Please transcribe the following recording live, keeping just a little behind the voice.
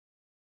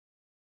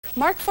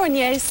Mark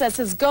Fournier says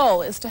his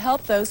goal is to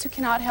help those who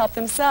cannot help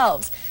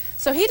themselves.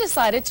 So he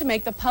decided to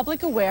make the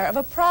public aware of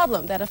a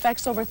problem that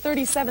affects over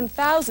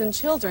 37,000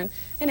 children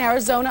in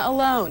Arizona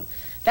alone.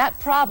 That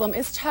problem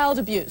is child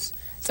abuse.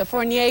 So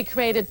Fournier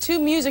created 2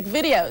 music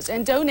videos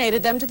and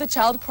donated them to the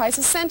Child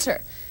Crisis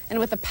Center. And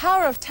with the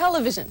power of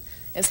television,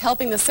 is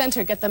helping the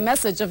center get the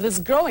message of this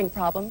growing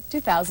problem to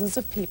thousands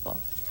of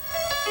people.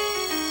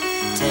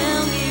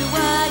 Tell me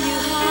why you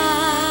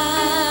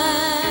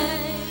hide.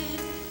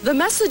 The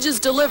message is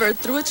delivered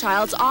through a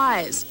child's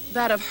eyes,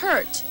 that of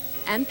hurt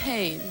and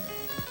pain.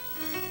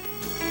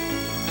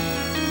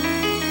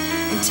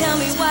 And tell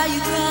me why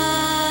you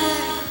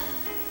cry.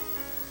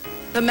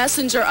 The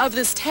messenger of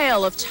this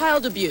tale of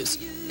child abuse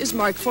is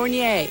Mark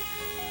Fournier.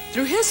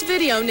 Through his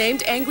video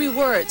named Angry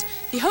Words,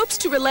 he hopes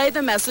to relay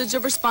the message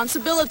of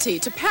responsibility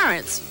to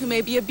parents who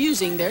may be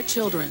abusing their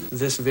children.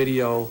 This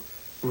video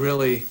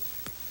really,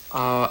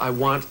 I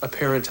want a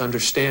parent to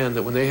understand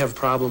that when they have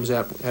problems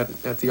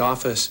at the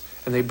office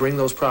and they bring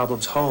those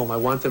problems home, I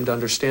want them to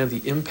understand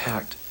the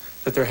impact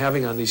that they're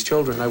having on these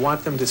children. I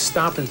want them to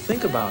stop and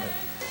think about it,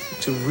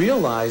 to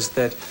realize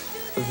that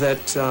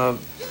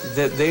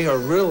they are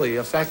really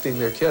affecting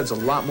their kids a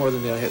lot more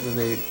than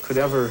they could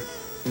ever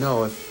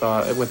know if,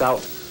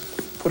 without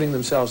putting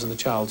themselves in the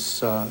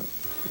child's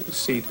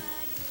seat.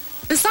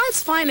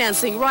 Besides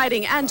financing,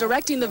 writing, and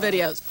directing the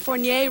videos,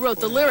 Fournier wrote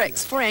the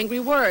lyrics for Angry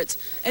Words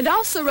and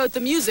also wrote the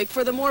music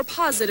for the more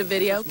positive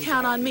video,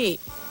 Count on Me.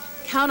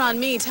 Count on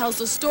Me tells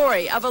the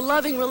story of a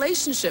loving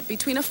relationship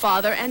between a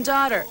father and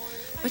daughter.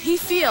 But he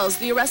feels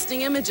the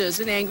arresting images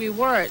in Angry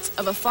Words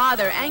of a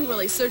father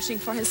angrily searching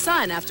for his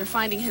son after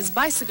finding his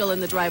bicycle in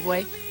the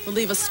driveway will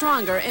leave a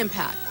stronger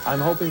impact.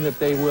 I'm hoping that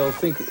they will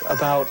think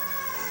about,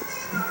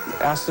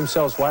 ask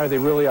themselves, why are they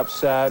really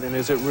upset, and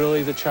is it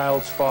really the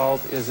child's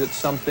fault? Is it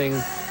something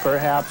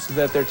perhaps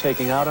that they're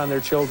taking out on their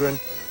children?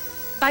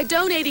 By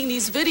donating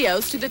these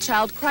videos to the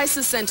Child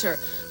Crisis Center,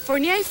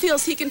 Fournier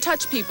feels he can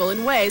touch people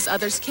in ways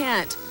others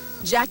can't.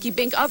 Jackie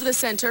Bink of the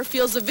center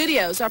feels the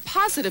videos are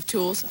positive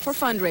tools for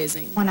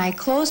fundraising. When I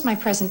close my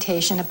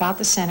presentation about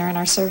the center and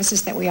our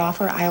services that we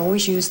offer, I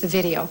always use the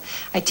video.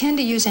 I tend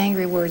to use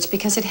Angry Words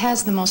because it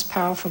has the most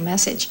powerful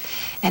message.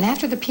 And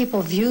after the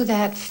people view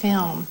that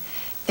film,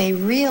 they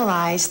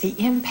realize the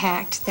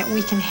impact that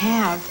we can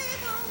have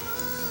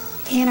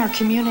in our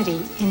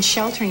community in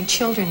sheltering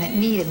children that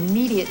need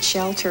immediate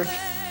shelter.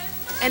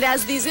 And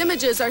as these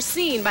images are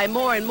seen by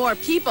more and more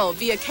people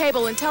via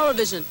cable and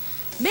television,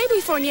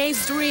 maybe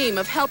Fournier's dream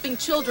of helping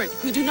children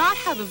who do not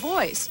have a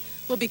voice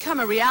will become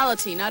a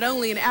reality not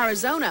only in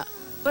Arizona,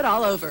 but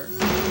all over.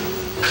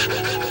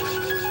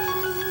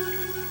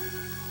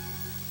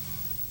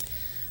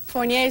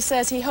 Fournier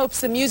says he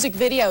hopes the music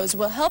videos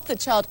will help the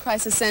Child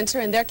Crisis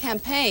Center in their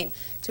campaign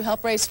to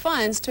help raise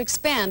funds to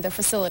expand their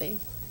facility.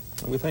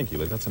 We thank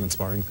you. That's an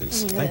inspiring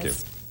piece. Thank you.